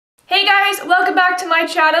to my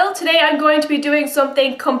channel. Today I'm going to be doing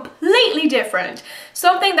something completely different.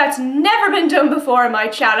 Something that's never been done before on my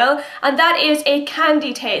channel, and that is a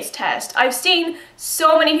candy taste test. I've seen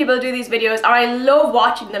so many people do these videos and I love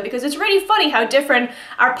watching them because it's really funny how different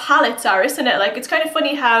our palates are, isn't it? Like, it's kind of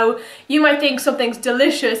funny how you might think something's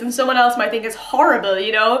delicious and someone else might think it's horrible,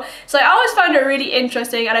 you know? So I always found it really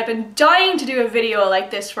interesting, and I've been dying to do a video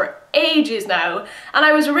like this for ages now. And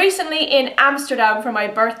I was recently in Amsterdam for my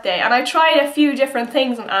birthday and I tried a few different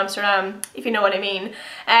things in Amsterdam, if you know what I mean.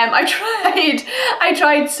 I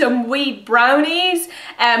tried some wheat brownies,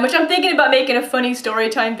 which I'm thinking about making a funny story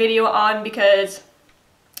time video on because,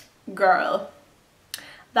 girl,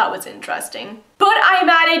 that was interesting. But I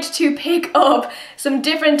managed to pick up some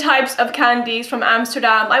different types of candies from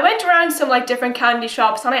Amsterdam. I went around some different candy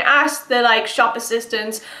shops and I asked the shop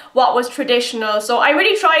assistants what was traditional. So I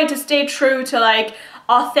really tried to stay true to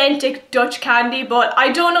authentic Dutch candy, but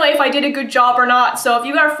I don't know if I did a good job or not. So if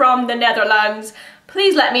you are from the Netherlands,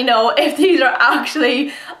 please let me know if these are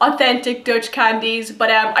actually authentic Dutch candies. But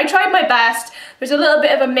I tried my best. There's a little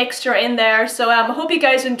bit of a mixture in there, so I hope you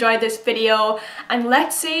guys enjoyed this video, and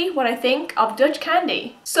let's see what I think of Dutch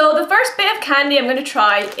candy. So the first bit of candy I'm going to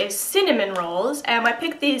try is cinnamon rolls. I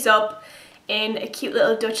picked these up in a cute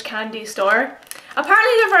little Dutch candy store.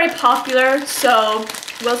 Apparently they're very popular, so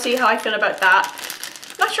we'll see how I feel about that.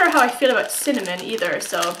 I'm not sure how I feel about cinnamon either,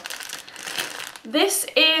 so this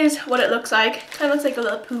is what it looks like. Kind of looks like a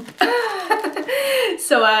little poop.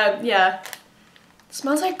 So yeah, it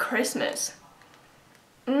smells like Christmas.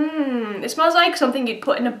 It smells like something you'd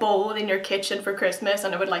put in a bowl in your kitchen for Christmas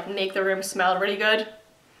and it would make the room smell really good.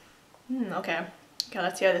 Okay,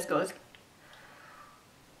 let's see how this goes.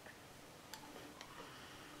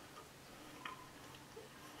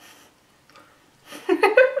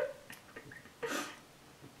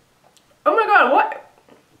 Oh my god, what?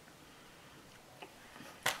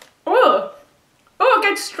 Oh, it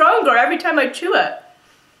gets stronger every time I chew it.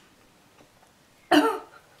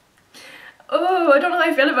 Oh, I don't know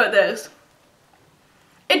how I feel about this.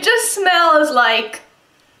 It just smells like...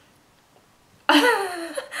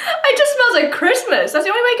 it just smells like Christmas. That's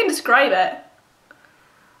the only way I can describe it.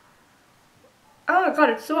 Oh god,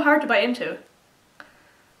 it's so hard to bite into.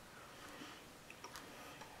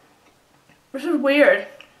 This is weird.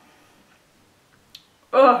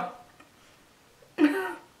 Ugh.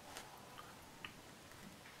 I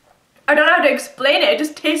don't know how to explain it. It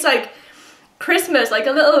just tastes like Christmas, like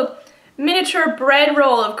a little miniature bread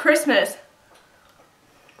roll of Christmas.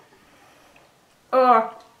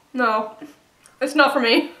 Oh, no. It's not for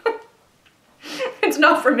me. It's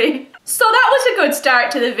not for me. So that was a good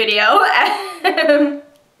start to the video.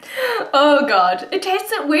 Oh god. It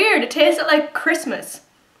tasted weird. It tasted like Christmas.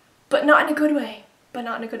 But not in a good way.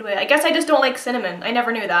 I guess I just don't like cinnamon. I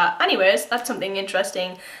never knew that. Anyways, that's something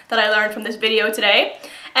interesting that I learned from this video today.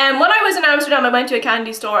 And when I was in Amsterdam, I went to a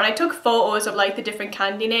candy store and I took photos of the different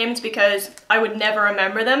candy names because I would never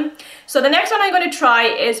remember them. So the next one I'm going to try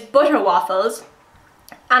is butter waffles.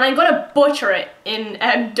 And I'm going to butcher it in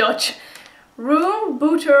Dutch. Room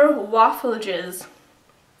butter waffeltjes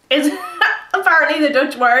is apparently the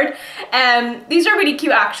Dutch word. These are really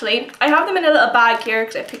cute actually. I have them in a little bag here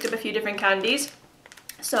because I picked up a few different candies.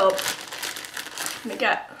 So let me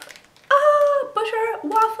get butter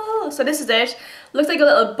waffle. So this is it. Looks like a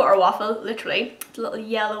little butter waffle, literally. It's a little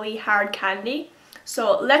yellowy hard candy.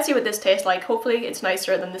 So let's see what this tastes like. Hopefully it's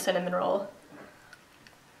nicer than the cinnamon roll.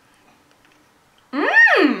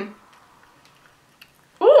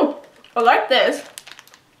 Ooh, I like this.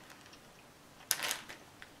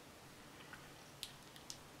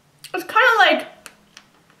 It's kind of like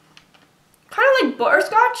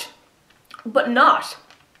butterscotch, but not.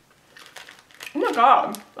 Oh my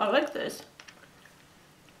god, I like this.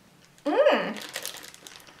 I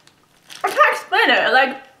can't explain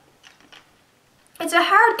it. It's a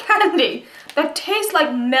hard candy that tastes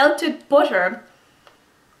like melted butter.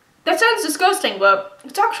 That sounds disgusting, but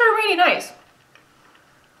it's actually really nice.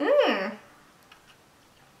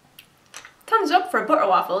 Thumbs up for butter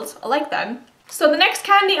waffles. I like them. So the next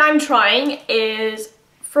candy I'm trying is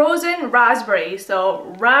frozen raspberries.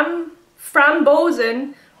 So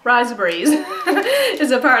frambozen raspberries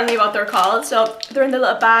is apparently what they're called. So they're in the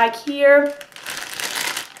little bag here.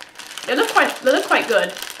 They look quite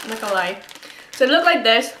good, I'm not gonna lie. So they look like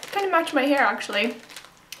this. Kind of match my hair actually.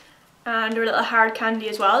 And they're a little hard candy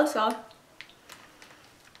as well, so.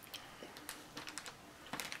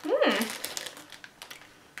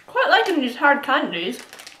 Quite liking these hard candies.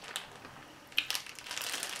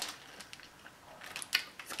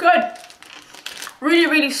 It's good. Really,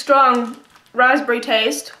 really strong raspberry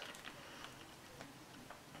taste.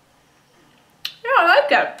 Yeah,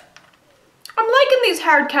 like it. I'm liking these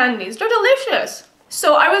hard candies. They're delicious.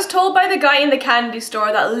 So I was told by the guy in the candy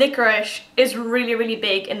store that licorice is really, really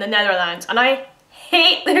big in the Netherlands, and I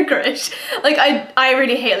hate licorice. Like, I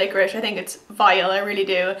really hate licorice. I think it's vile, I really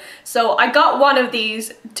do. So I got one of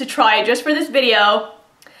these to try just for this video.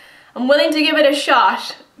 I'm willing to give it a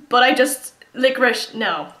shot, but licorice,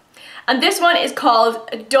 no. And this one is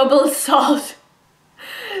called double salt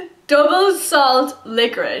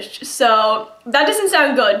licorice. So that doesn't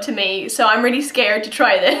sound good to me, so I'm really scared to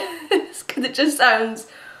try this because it just sounds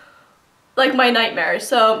like my nightmare.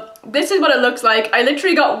 So this is what it looks like. I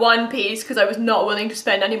literally got one piece because I was not willing to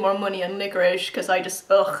spend any more money on licorice because I just,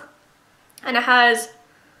 ugh. And it has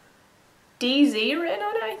DZ written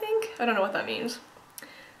on it, I think. I don't know what that means.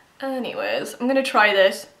 Anyways, I'm gonna try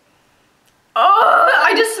this. Oh,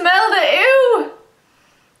 I just smelled it, ew!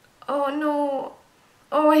 Oh no.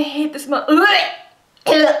 Oh, I hate the smell. I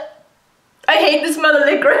hate the smell of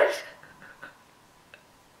licorice.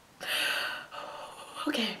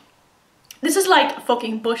 Okay. This is like a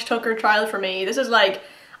fucking Bush Tucker trial for me. This is like,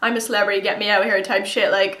 I'm a celebrity, get me out here type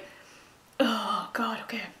shit. Like, oh god,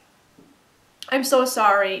 okay. I'm so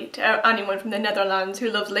sorry to anyone from the Netherlands who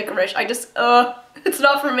loves licorice. It's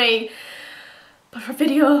not for me. But for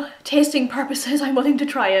video tasting purposes, I'm willing to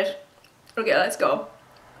try it. Okay, let's go.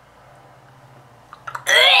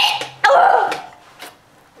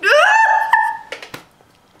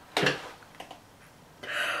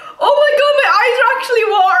 Oh my god, my eyes are actually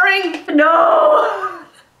watering. No.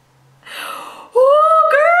 Oh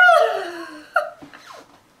girl.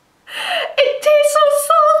 It tastes so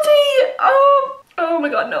salty. Oh my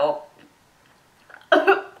god, no.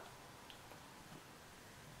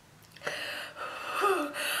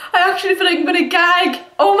 I actually feel like I'm gonna gag.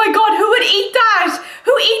 Oh my god, who would eat that?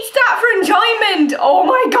 Who eats that for enjoyment? Oh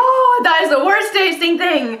my god, that is the worst tasting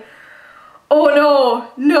thing. Oh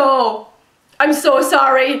no, no. I'm so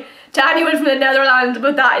sorry to anyone from the Netherlands,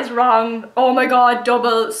 but that is wrong. Oh my god,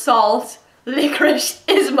 double salt licorice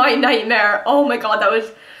is my nightmare. Oh my god, that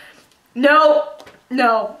was... No,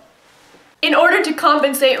 no. In order to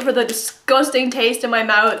compensate for the disgusting taste in my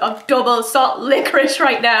mouth of double salt licorice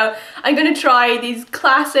right now, I'm gonna try these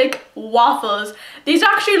classic waffles. These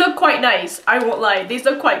actually look quite nice, I won't lie. These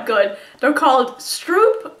look quite good. They're called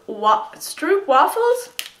Stroop waffles?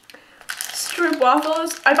 Stroop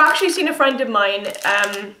waffles. I've actually seen a friend of mine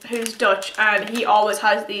who's Dutch, and he always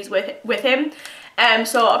has these with him.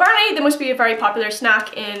 So apparently they must be a very popular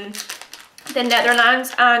snack in the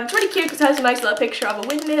Netherlands, and it's really cute because it has a nice little picture of a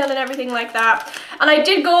windmill and everything like that. And I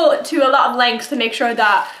did go to a lot of lengths to make sure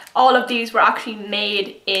that all of these were actually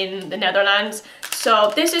made in the Netherlands.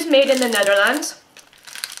 So this is made in the Netherlands.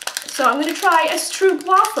 So I'm going to try a Stroop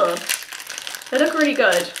waffle. They look really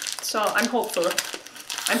good, so I'm hopeful.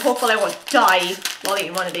 I'm hopeful I won't die while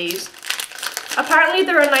eating one of these. Apparently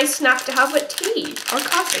they're a nice snack to have with tea or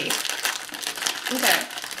coffee. Okay,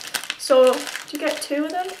 so do you get two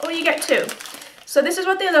of them? Oh, you get two. So this is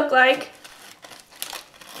what they look like.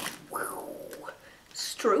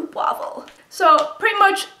 Stroop waffle. So pretty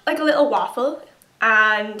much like a little waffle,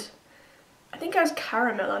 and I think it has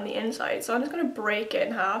caramel on the inside. So I'm just gonna break it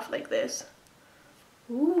in half like this.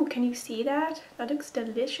 Ooh, can you see that? That looks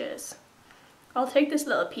delicious. I'll take this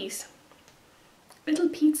little piece. Little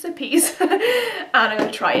pizza piece. And I'm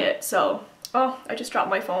gonna try it. So, oh, I just dropped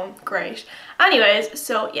my phone. Great. Anyways,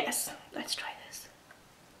 so yes, let's try this.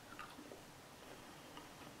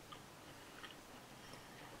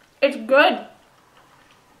 It's good.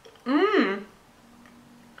 Mmm.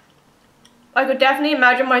 I could definitely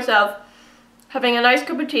imagine myself having a nice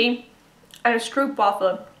cup of tea and a Stroop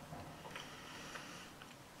waffle.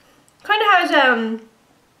 Kind of has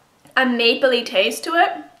a mapley taste to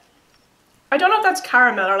it. I don't know if that's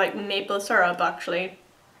caramel or like maple syrup actually.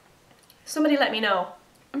 Somebody let me know.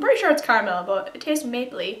 I'm pretty sure it's caramel, but it tastes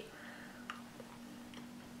mapley.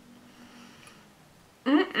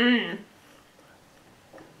 Mm-mm.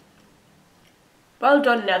 Well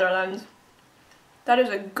done, Netherlands. That is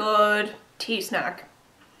a good tea snack.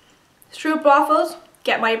 Stroop waffles,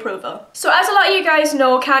 get my approval. So as a lot of you guys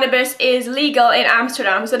know, cannabis is legal in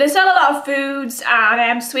Amsterdam. So they sell a lot of foods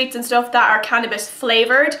and sweets and stuff that are cannabis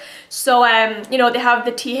flavored. So you know, they have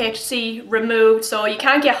the THC removed, so you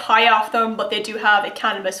can't get high off them, but they do have a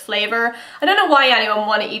cannabis flavor. I don't know why anyone would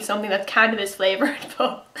want to eat something that's cannabis flavored,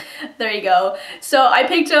 but there you go. So I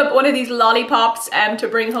picked up one of these lollipops to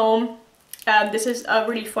bring home. This is a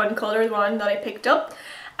really fun colored one that I picked up,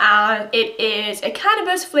 and it is a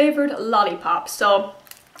cannabis flavored lollipop. So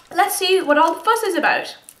let's see what all the fuss is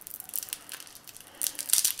about.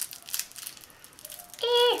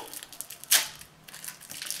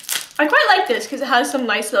 I quite like this because it has some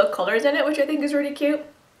nice little colours in it, which I think is really cute.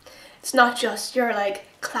 It's not just your like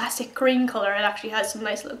classic green colour, it actually has some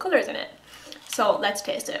nice little colours in it. So let's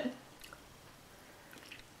taste it.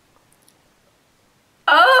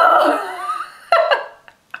 Oh!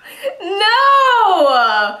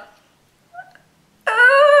 No!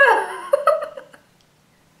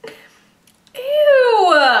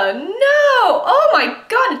 Ew! No! Oh my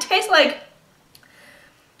god, it tastes like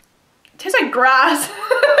grass.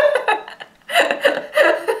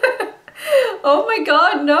 Oh my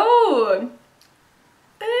god, no!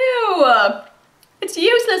 Ew! It's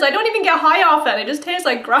useless. I don't even get high off it. It just tastes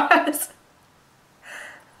like grass.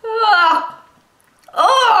 Ah!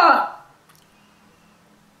 Oh!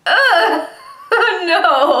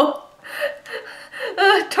 No!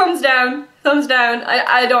 Thumbs down. Thumbs down.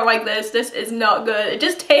 I don't like this. This is not good. It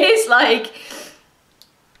just tastes like...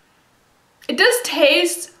 It does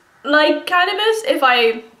taste like cannabis if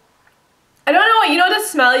I don't know, you know the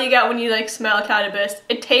smell you get when you like smell cannabis?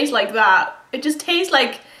 It tastes like that. It just tastes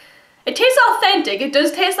like... It tastes authentic. It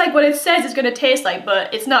does taste like what it says it's gonna taste like,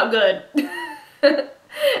 but it's not good.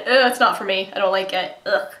 It's not for me. I don't like it.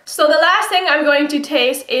 Ugh. So the last thing I'm going to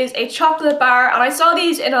taste is a chocolate bar, and I saw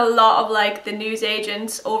these in a lot of like the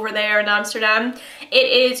newsagents over there in Amsterdam. It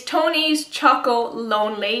is Tony's Choco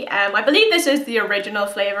Lonely. I believe this is the original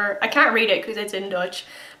flavour. I can't read it because it's in Dutch,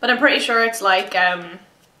 but I'm pretty sure it's like,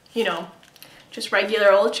 you know, just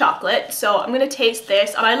regular old chocolate. So I'm gonna taste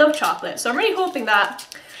this, and I love chocolate, so I'm really hoping that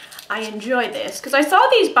I enjoy this, because I saw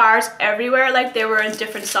these bars everywhere, like they were in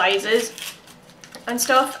different sizes and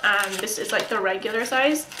stuff, and this is like the regular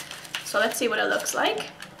size. So let's see what it looks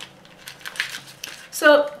like.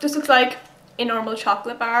 So this looks like a normal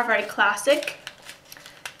chocolate bar, very classic.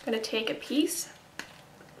 I'm gonna take a piece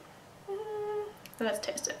and let's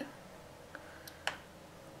taste it.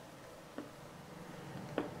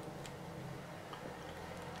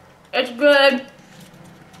 It's good.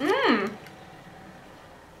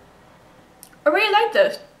 I really like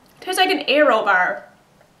this. It tastes like an Aero bar,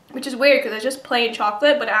 which is weird because it's just plain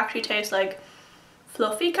chocolate, but it actually tastes like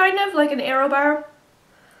fluffy, kind of like an Aero bar.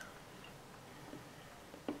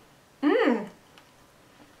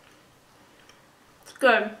 It's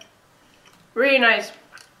good. Really nice.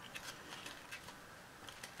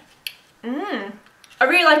 I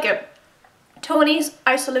really like it. Tony's,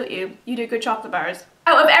 I salute you. You do good chocolate bars.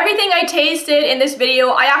 Out of everything I tasted in this video,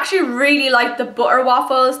 I actually really liked the butter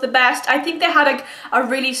waffles the best. I think they had like a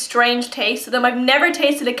really strange taste to them. I've never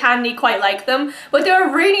tasted a candy quite like them, but they were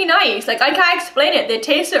really nice. Like, I can't explain it. They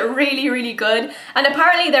tasted really, really good. And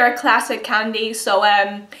apparently they're a classic candy. So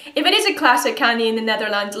if it is a classic candy in the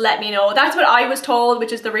Netherlands, let me know. That's what I was told,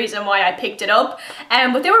 which is the reason why I picked it up.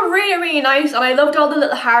 But they were really, really nice, and I loved all the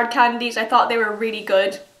little hard candies. I thought they were really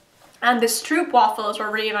good. And the stroop waffles were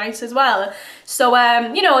really nice as well. So,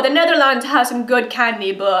 you know, the Netherlands has some good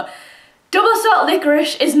candy, but double salt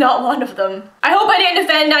licorice is not one of them. I hope I didn't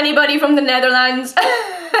offend anybody from the Netherlands.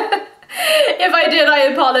 If I did, I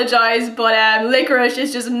apologise, but licorice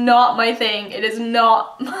is just not my thing. It is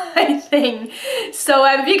not my thing. So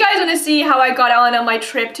if you guys want to see how I got on my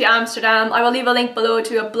trip to Amsterdam, I will leave a link below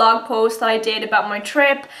to a blog post that I did about my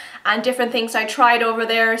trip and different things I tried over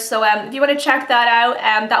there. So if you want to check that out,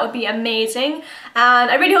 that would be amazing.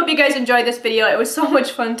 And I really hope you guys enjoyed this video. It was so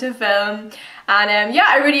much fun to film. And yeah,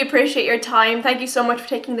 I really appreciate your time. Thank you so much for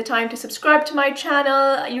taking the time to subscribe to my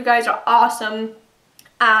channel. You guys are awesome.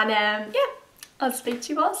 And yeah, I'll speak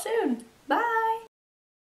to you all soon. Bye.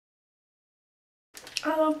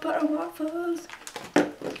 I love butter waffles.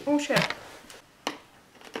 Oh shit.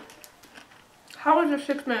 How is it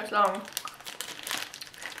 6 minutes long?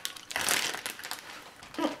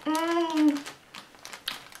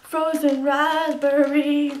 Frozen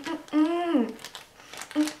raspberry.